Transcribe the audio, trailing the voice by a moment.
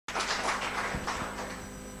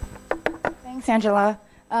Thanks, Angela.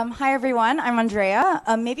 Hi, everyone. I'm Andrea.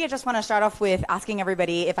 Maybe I just want to start off with asking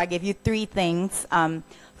everybody if I give you three things,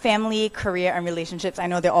 family, career, and relationships. I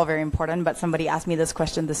know they're all very important, but somebody asked me this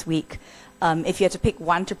question this week. If you had to pick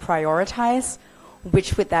one to prioritize,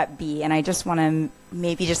 which would that be? And I just want to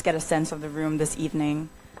maybe just get a sense of the room this evening.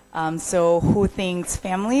 So who thinks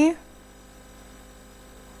family?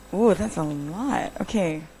 Ooh, that's a lot.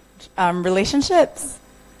 Okay. Relationships?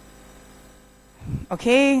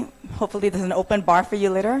 Okay. Hopefully there's an open bar for you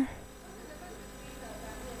later.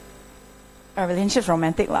 Our relationship's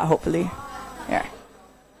romantic lah, hopefully. Yeah.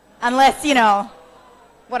 Unless, you know,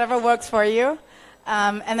 whatever works for you.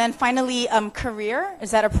 And then finally, career.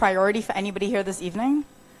 Is that a priority for anybody here this evening?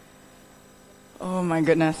 Oh my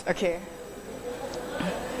goodness. Okay.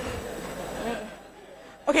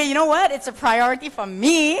 Okay, you know what? It's a priority for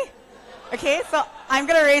me. Okay, so I'm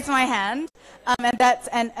gonna raise my hand.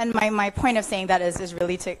 And my point of saying that is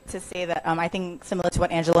really to say that I think similar to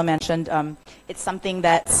what Angela mentioned, it's something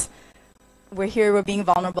that's, we're being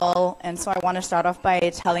vulnerable, and so I want to start off by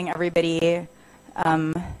telling everybody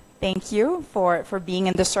thank you for being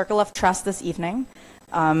in the circle of trust this evening.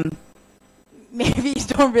 Maybe you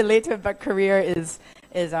don't relate to it, but career is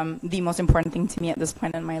the most important thing to me at this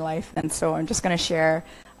point in my life, and so I'm just going to share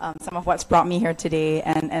some of what's brought me here today,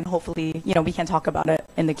 and hopefully, you know, we can talk about it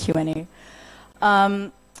in the Q&A.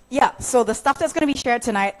 Yeah, so the stuff that's going to be shared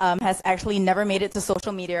tonight has actually never made it to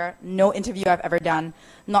social media. No interview I've ever done,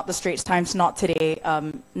 not the Straits Times, not today,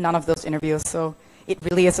 none of those interviews. So it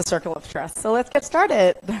really is a circle of trust. So let's get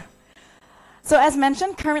started. So as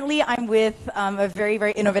mentioned, currently I'm with a very,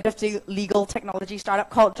 very innovative legal technology startup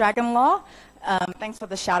called Dragon Law. Thanks for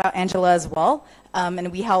the shout out, Angela, as well.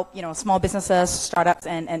 And we help, you know, small businesses, startups,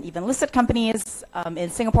 and even listed companies in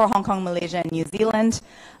Singapore, Hong Kong, Malaysia, and New Zealand.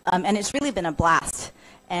 And it's really been a blast.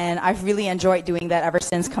 And I've really enjoyed doing that ever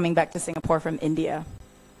since coming back to Singapore from India.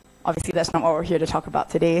 Obviously, that's not what we're here to talk about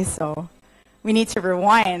today, so we need to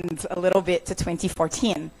rewind a little bit to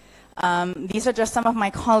 2014. These are just some of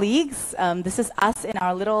my colleagues. This is us in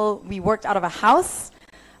our little, we worked out of a house.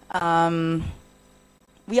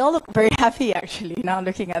 We all look very happy, actually, now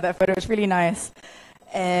looking at that photo. It's really nice.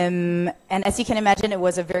 And as you can imagine, it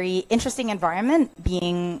was a very interesting environment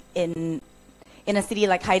being in a city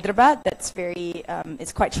like Hyderabad. That's very,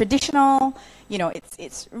 it's quite traditional. You know,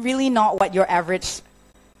 it's really not what your average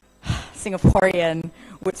Singaporean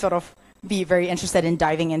would sort of be very interested in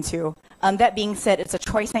diving into. That being said, it's a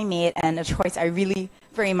choice I made and a choice I really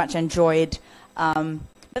very much enjoyed.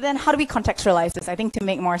 But then how do we contextualize this? I think to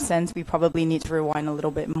make more sense, we probably need to rewind a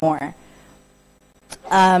little bit more.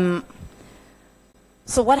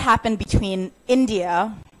 So what happened between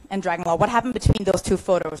India and Dragon Law? What happened between those two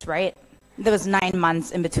photos, right? There was 9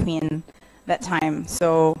 months in between that time.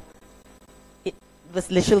 So it was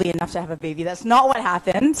literally enough to have a baby. That's not what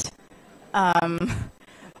happened.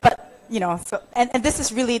 But, you know, so, and this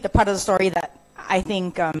is really the part of the story that I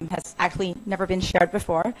think has actually never been shared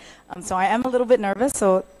before. So I am a little bit nervous,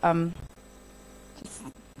 so just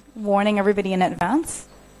warning everybody in advance.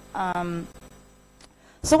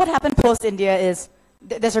 So what happened post-India is,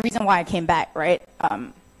 there's a reason why I came back, right?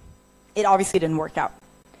 It obviously didn't work out.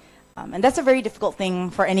 And that's a very difficult thing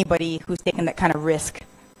for anybody who's taken that kind of risk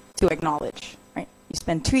to acknowledge, right? You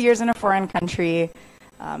spend 2 years in a foreign country.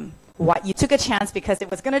 You took a chance because it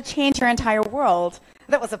was going to change your entire world.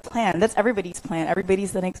 That was a plan. That's everybody's plan.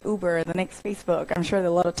 Everybody's the next Uber, the next Facebook. I'm sure there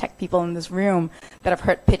are a lot of tech people in this room that have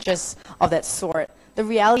heard pitches of that sort. The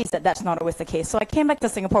reality is that that's not always the case. So I came back to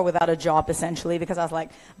Singapore without a job, essentially, because I was like,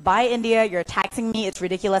 bye, India, you're taxing me. It's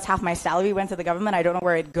ridiculous. Half my salary went to the government. I don't know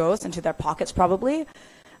where it goes, into their pockets probably.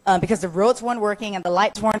 Because the roads weren't working and the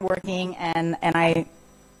lights weren't working, and I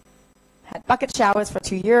had bucket showers for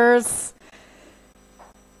 2 years.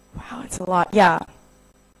 Wow, it's a lot. Yeah.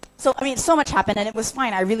 So, I mean, so much happened, and it was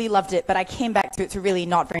fine. I really loved it, but I came back to really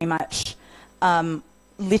not very much.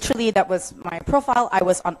 Literally, that was my profile. I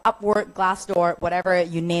was on Upwork, Glassdoor, whatever,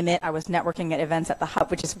 you name it. I was networking at events at the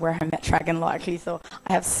Hub, which is where I met Dragon Law, actually. So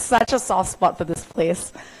I have such a soft spot for this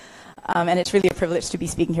place. And it's really a privilege to be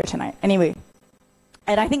speaking here tonight. Anyway.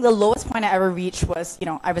 And I think the lowest point I ever reached was, you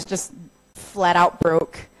know, I was just flat out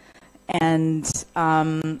broke. And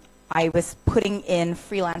I was putting in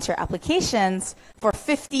freelancer applications for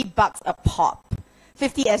 $50 a pop.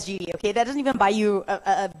 50 SGD, okay? That doesn't even buy you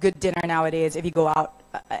a good dinner nowadays if you go out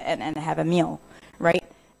and have a meal, right?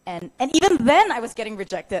 And even then I was getting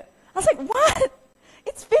rejected. I was like, what?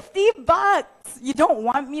 It's $50. You don't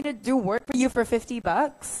want me to do work for you for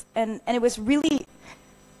 $50? And it was really,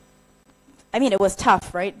 I mean, it was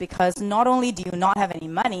tough, right? Because not only do you not have any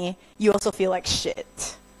money, you also feel like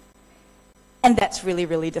shit. And that's really,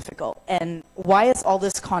 really difficult. And why is all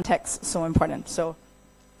this context so important? So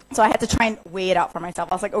I had to try and weigh it out for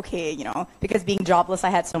myself. I was like, okay, you know, because being jobless, I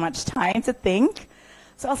had so much time to think.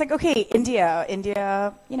 So I was like, okay, India,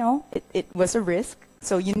 you know, it was a risk.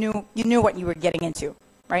 So you knew what you were getting into,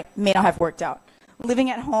 right? May not have worked out.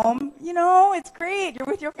 Living at home, you know, it's great. You're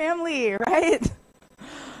with your family, right?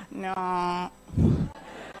 No.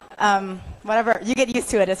 Whatever. You get used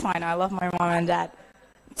to it. It's fine. I love my mom and dad.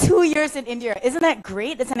 2 years in India. Isn't that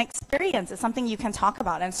great? It's an experience. It's something you can talk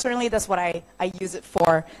about. And certainly that's what I use it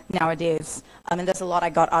for nowadays. And there's a lot I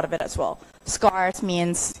got out of it as well. Scars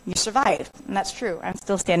means you survived. And that's true. I'm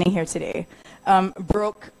still standing here today.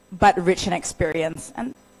 Broke, but rich in experience.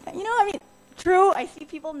 And, you know, I mean, true. I see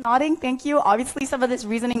people nodding. Thank you. Obviously, some of this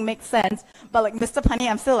reasoning makes sense. But like Mr. Penny,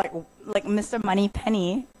 I'm still like Mr. Money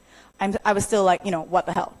Penny. I was still like, you know, what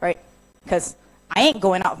the hell, right? Because I ain't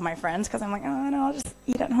going out with my friends because I'm like, oh, no, I'll just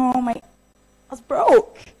eat at home. I was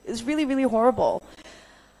broke. It was really, really horrible.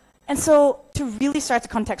 And so to really start to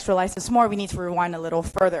contextualize this more, we need to rewind a little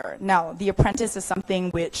further. Now, The Apprentice is something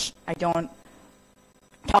which I don't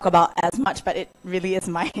talk about as much, but it really is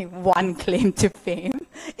my one claim to fame.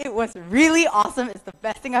 It was really awesome. It's the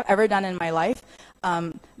best thing I've ever done in my life.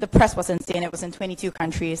 The press was insane. It was in 22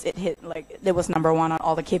 countries. It hit, like, it was #1 on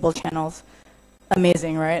all the cable channels.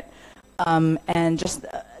 Amazing, right? And just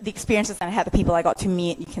the experiences that I had, the people I got to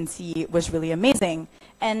meet, you can see, was really amazing.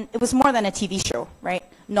 And it was more than a TV show, right?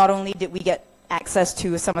 Not only did we get access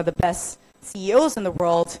to some of the best CEOs in the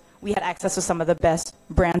world, we had access to some of the best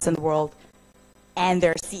brands in the world and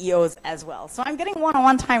their CEOs as well. So I'm getting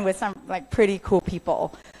one-on-one time with some like pretty cool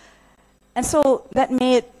people. And so that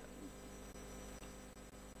made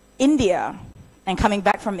India and coming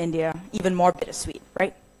back from India even more bittersweet,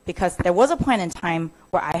 right? Because there was a point in time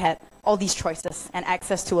where I had all these choices and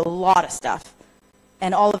access to a lot of stuff.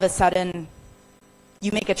 And all of a sudden,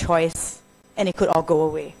 you make a choice and it could all go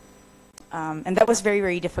away. And that was very,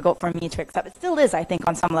 very difficult for me to accept. It still is, I think,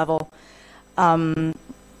 on some level. And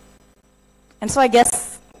so I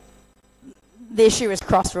guess the issue is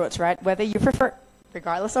crossroads, right? Whether you prefer,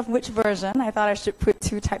 regardless of which version, I thought I should put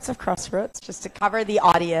 2 types of crossroads just to cover the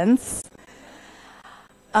audience.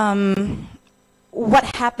 What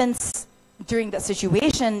happens during that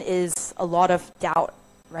situation is a lot of doubt,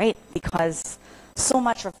 right? Because so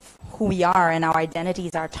much of who we are and our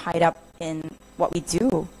identities are tied up in what we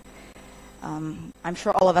do. I'm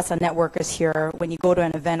sure all of us are networkers here. When you go to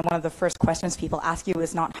an event, one of the first questions people ask you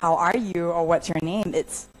is not how are you or what's your name,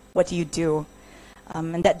 it's what do you do?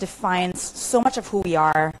 And that defines so much of who we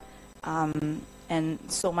are, and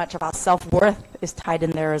so much of our self-worth is tied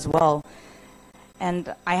in there as well.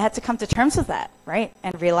 And I had to come to terms with that, right?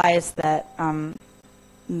 And realize that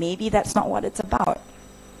maybe that's not what it's about.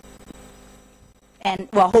 And,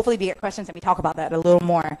 well, hopefully we get questions and we talk about that a little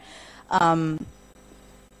more.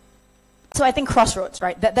 So I think crossroads,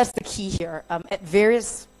 right? That's the key here. At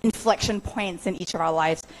various inflection points in each of our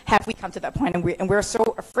lives, have we come to that point, and we're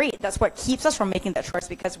so afraid. That's what keeps us from making that choice,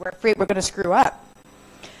 because we're afraid we're going to screw up.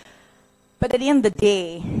 But at the end of the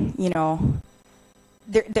day, you know,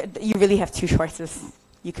 you really have 2 choices.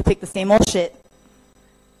 You could pick the same old shit,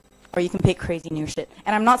 or you can pick crazy new shit.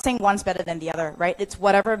 And I'm not saying one's better than the other, right? It's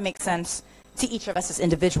whatever makes sense to each of us as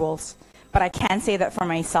individuals. But I can say that for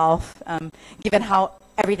myself, given how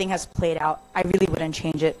everything has played out, I really wouldn't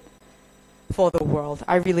change it for the world.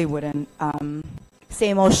 I really wouldn't.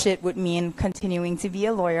 Same old shit would mean continuing to be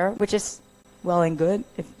a lawyer, which is well and good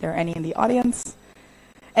if there are any in the audience.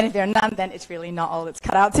 And if there are none, then it's really not all it's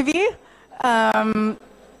cut out to be. But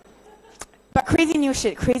crazy new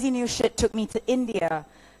shit took me to India,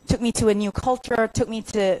 took me to a new culture, took me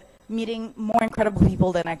to meeting more incredible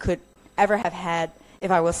people than I could ever have had if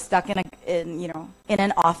I was stuck in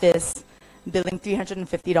an office billing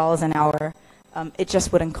 $350 an hour. It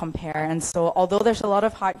just wouldn't compare. And so although there's a lot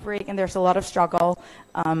of heartbreak and there's a lot of struggle,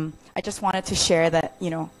 I just wanted to share that, you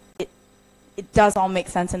know, it does all make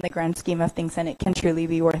sense in the grand scheme of things, and it can truly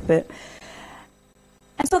be worth it.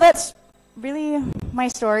 And so that's really my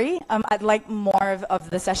story. I'd like more of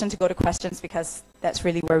the session to go to questions, because that's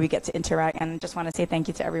really where we get to interact. And just want to say thank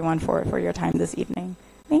you to everyone for your time this evening.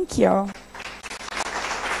 Thank you.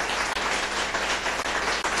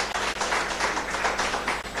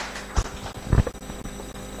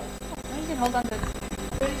 You can hold on to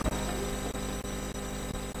 30 seconds.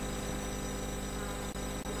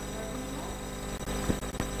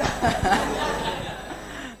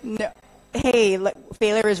 No. Hey, look,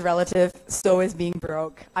 failure is relative, so is being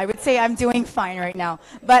broke. I would say I'm doing fine right now,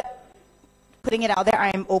 but putting it out there,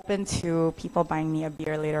 I'm open to people buying me a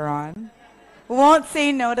beer later on. Won't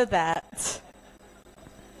say no to that.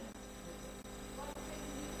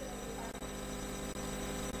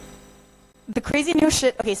 the crazy new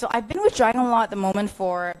shit. Okay, so I've been with Dragon Law at the moment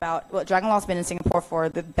for about, well, Dragon Law's been in Singapore for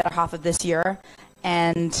the better half of this year.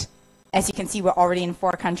 And as you can see, we're already in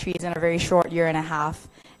 4 countries in a very short year and a half.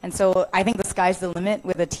 And so I think the sky's the limit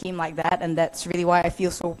with a team like that. And that's really why I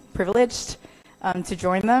feel so privileged to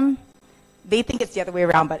join them. They think it's the other way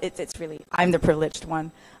around, but it's really, I'm the privileged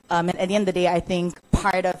one. And at the end of the day, I think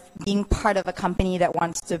being part of a company that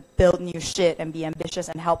wants to build new shit and be ambitious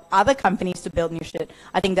and help other companies to build new shit,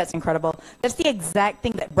 I think that's incredible. That's the exact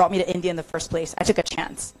thing that brought me to India in the first place. I took a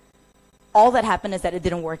chance. All that happened is that it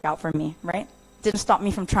didn't work out for me, right? Didn't stop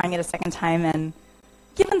me from trying it a second time. And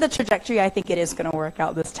given the trajectory, I think it is going to work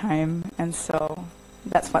out this time. And so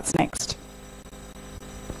that's what's next.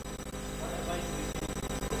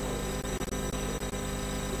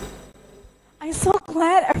 I'm so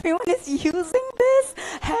glad everyone is using this.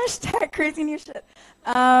 Hashtag crazy new shit.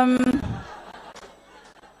 Heard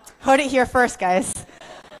it here first, guys.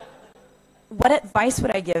 What advice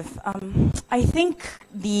would I give? I think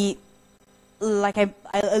like I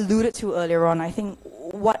alluded to earlier on, I think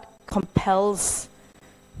what compels,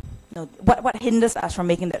 what hinders us from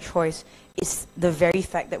making that choice is the very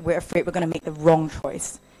fact that we're afraid we're going to make the wrong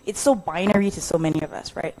choice. It's so binary to so many of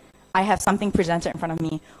us, right? I have something presented in front of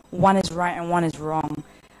me. One is right and one is wrong.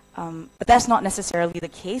 But that's not necessarily the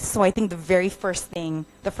case. So I think the very first thing,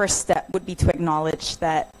 the first step would be to acknowledge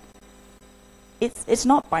that it's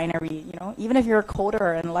not binary, Even if you're a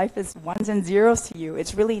coder and life is ones and zeros to you,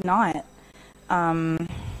 it's really not.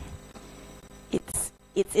 It's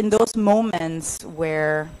in those moments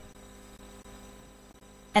where,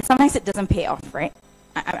 and sometimes it doesn't pay off, right?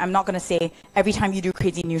 I'm not going to say every time you do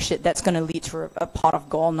crazy new shit, that's going to lead to a pot of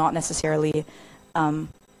gold, not necessarily.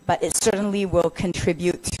 But it certainly will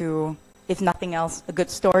contribute to, if nothing else, a good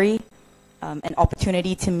story, an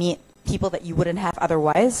opportunity to meet people that you wouldn't have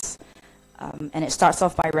otherwise. And it starts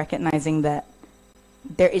off by recognizing that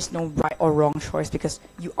there is no right or wrong choice because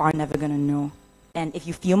you are never going to know. And if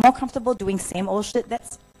you feel more comfortable doing same old shit,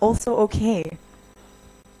 that's also okay.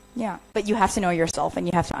 Yeah, but you have to know yourself and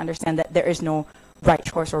you have to understand that there is no right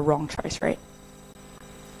choice or wrong choice, right?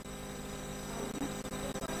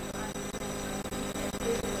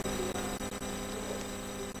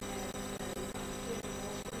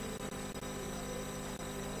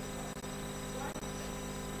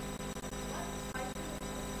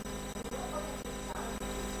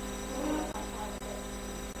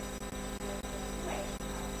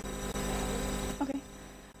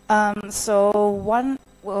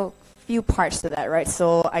 So few parts to that, right?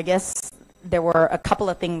 So I guess there were a couple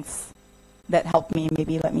of things that helped me.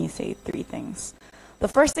 Maybe let me say 3 things. The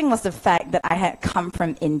first thing was the fact that I had come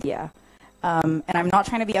from India. And I'm not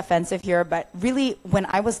trying to be offensive here, but really when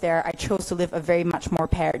I was there, I chose to live a very much more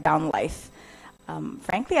pared down life.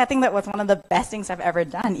 Frankly, I think that was one of the best things I've ever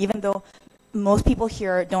done, even though most people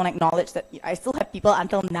here don't acknowledge that. I still have people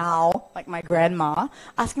until now, like my grandma,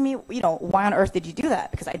 asking me, why on earth did you do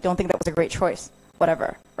that? Because I don't think that was a great choice.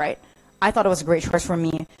 Whatever, right? I thought it was a great choice for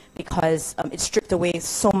me because it stripped away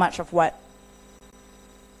so much of what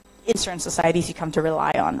in certain societies you come to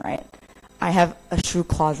rely on, right? I have a shoe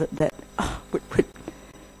closet that would put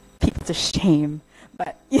people to shame,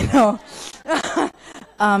 but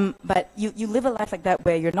but you live a life like that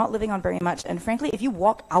where you're not living on very much, and frankly, if you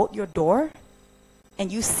walk out your door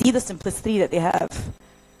and you see the simplicity that they have,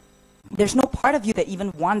 there's no part of you that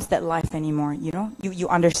even wants that life anymore. You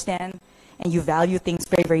understand and you value things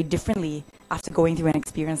very, very differently after going through an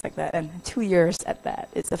experience like that. And 2 years at that,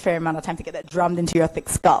 it's a fair amount of time to get that drummed into your thick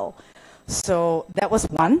skull. So that was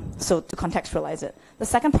one, so to contextualize it. The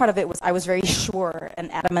second part of it was I was very sure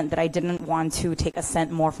and adamant that I didn't want to take a cent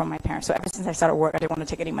more from my parents. So ever since I started work, I didn't want to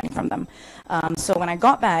take any money from them. So when I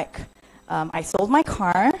got back, I sold my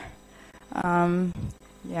car.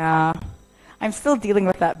 Yeah, I'm still dealing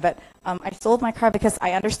with that, but I sold my car because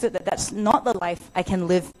I understood that that's not the life I can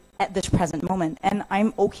live at this present moment, and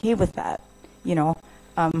I'm okay with that.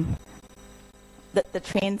 The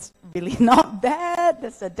train's really not bad.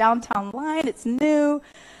 There's a downtown line. It's new,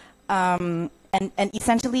 and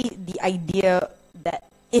essentially the idea that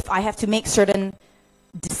if I have to make certain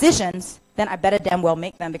decisions, then I better damn well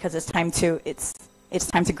make them because it's time to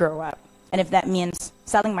grow up. And if that means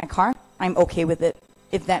selling my car, I'm okay with it.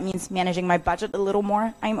 If that means managing my budget a little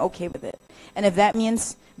more, I'm okay with it. And if that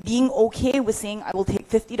means being okay with saying I will take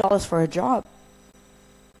 $50 for a job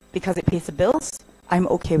because it pays the bills, I'm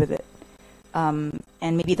okay with it. And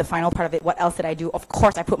maybe the final part of it, what else did I do? Of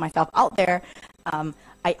course, I put myself out there.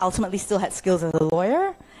 I ultimately still had skills as a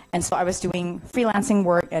lawyer. And so I was doing freelancing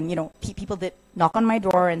work, and people did knock on my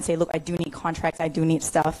door and say, look, I do need contracts, I do need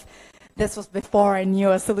stuff. this was before I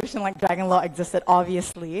knew a solution like Dragon Law existed,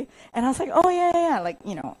 obviously. And I was like, oh yeah, like,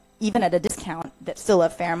 you know, even at a discount, that's still a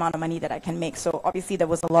fair amount of money that I can make. So obviously there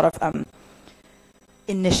was a lot of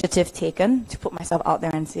initiative taken to put myself out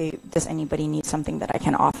there and say, does anybody need something that I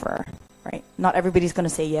can offer, right? Not everybody's going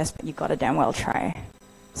to say yes, but you got to damn well try.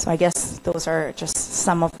 So I guess those are just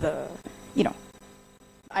some of the, you know,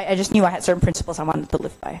 I just knew I had certain principles I wanted to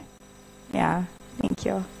live by. Yeah, thank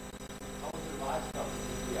you.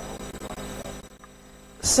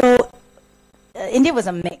 So India was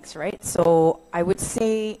a mix, right? So I would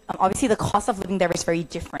say, obviously the cost of living there is very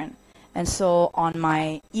different. And so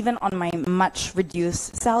even on my much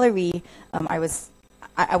reduced salary, I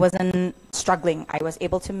wasn't struggling. I was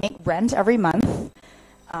able to make rent every month.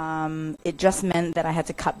 It just meant that I had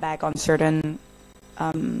to cut back on certain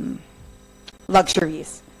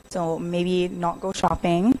luxuries. So maybe not go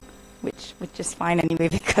shopping, which is fine anyway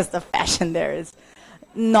because the fashion there is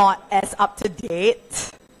not as up to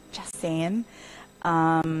date. Just saying.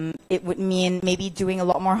 It would mean maybe doing a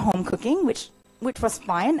lot more home cooking, which was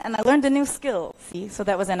fine, and I learned a new skill. See, so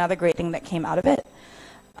that was another great thing that came out of it.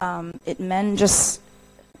 It meant just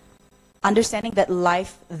understanding that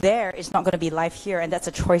life there is not going to be life here, and that's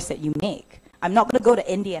a choice that you make. I'm not going to go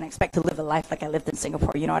to India and expect to live a life like I lived in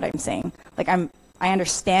Singapore. You know what I'm saying? Like I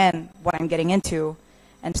understand what I'm getting into,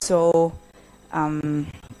 and so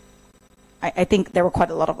I think there were quite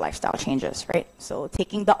a lot of lifestyle changes, right? So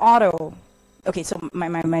taking the auto. Okay, so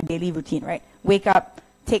my daily routine, right? Wake up,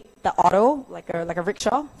 take the auto like a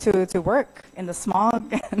rickshaw to work in the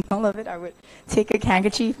smog and all of it. I would take a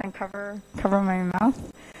handkerchief and cover my mouth.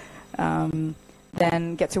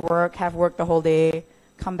 Then get to work, have work the whole day,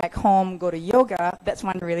 come back home, go to yoga. That's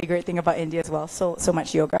one really great thing about India as well. So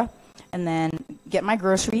much yoga. And then get my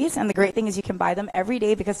groceries. And the great thing is you can buy them every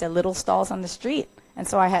day because they're little stalls on the street. And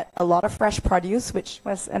so I had a lot of fresh produce, which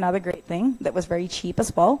was another great thing that was very cheap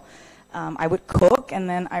as well. I would cook, and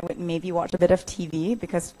then I would maybe watch a bit of TV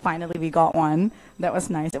because finally we got one. That was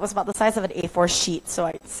nice. It was about the size of an A4 sheet, so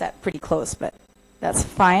I sat pretty close, but that's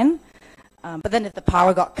fine. But then if the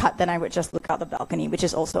power got cut, then I would just look out the balcony, which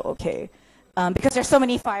is also okay. Because there's so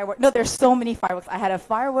many fireworks. No, there's so many fireworks. I had a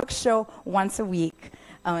fireworks show once a week,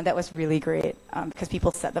 and that was really great because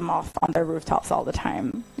people set them off on their rooftops all the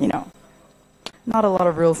time. You know, not a lot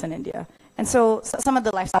of rules in India. And so some of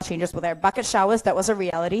the lifestyle changes were there. Bucket showers, that was a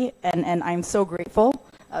reality, and I'm so grateful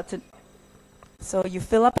to. So you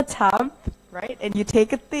fill up a tub, right, and you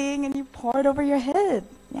take a thing and you pour it over your head.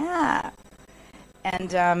 Yeah.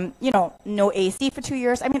 And, you know, no AC for 2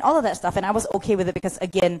 years. I mean, all of that stuff. And I was okay with it because,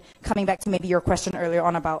 again, coming back to maybe your question earlier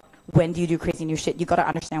on about when do you do crazy new shit, you got to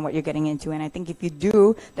understand what you're getting into. And I think if you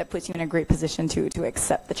do, that puts you in a great position to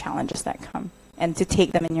accept the challenges that come and to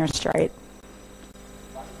take them in your stride.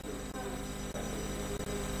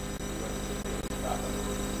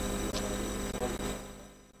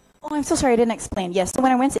 Oh, I'm so sorry, I didn't explain. Yes, so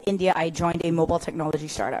when I went to India, I joined a mobile technology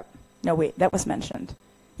startup. No, wait, that was mentioned.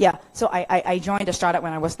 Yeah, so I joined a startup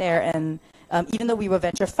when I was there, and even though we were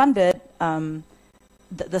venture funded,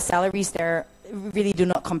 the salaries there really do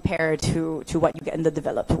not compare to what you get in the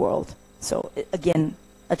developed world. So again,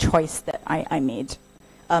 a choice that I made.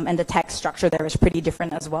 And the tax structure there is pretty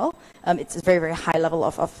different as well. It's a very, very high level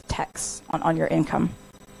of tax on your income.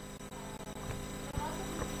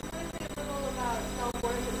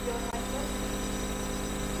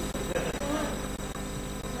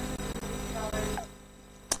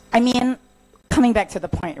 I mean, coming back to the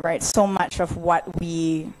point, right? So much of what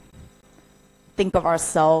we think of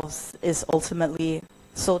ourselves is ultimately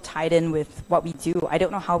so tied in with what we do. I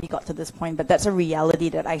don't know how we got to this point, but that's a reality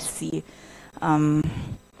that I see.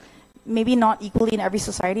 Maybe not equally in every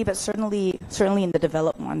society, but certainly in the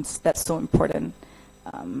developed ones, that's so important.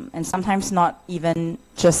 And sometimes not even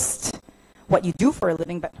just what you do for a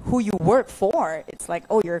living, but who you work for. It's like,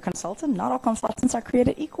 oh, you're a consultant? Not all consultants are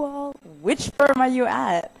created equal. Which firm are you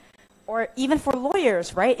at? Or even for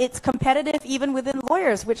lawyers, right? It's competitive even within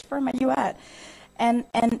lawyers. Which firm are you at? And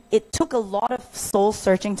it took a lot of soul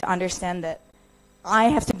searching to understand that I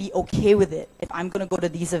have to be okay with it if I'm going to go to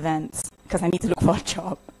these events, because I need to look for a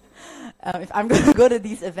job. If I'm going to go to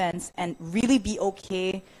these events and really be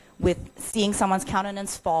okay with seeing someone's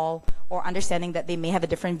countenance fall or understanding that they may have a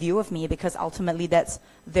different view of me, because ultimately that's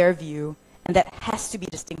their view and that has to be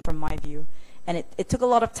distinct from my view. And it took a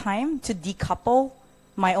lot of time to decouple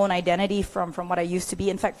my own identity from what I used to be.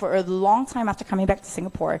 In fact, for a long time after coming back to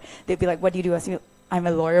Singapore, they'd be like, what do you do? I say, I'm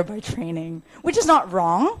a lawyer by training, which is not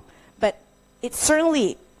wrong, but it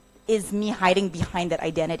certainly is me hiding behind that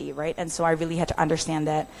identity, right? And so I really had to understand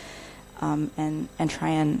that and try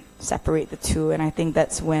and separate the two. And I think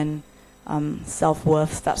that's when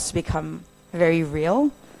self-worth starts to become very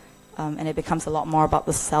real, and it becomes a lot more about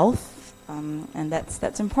the self, and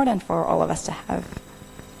that's important for all of us to have.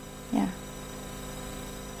 Yeah.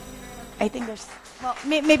 I think there's, well,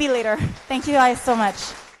 maybe later. Thank you guys so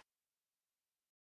much.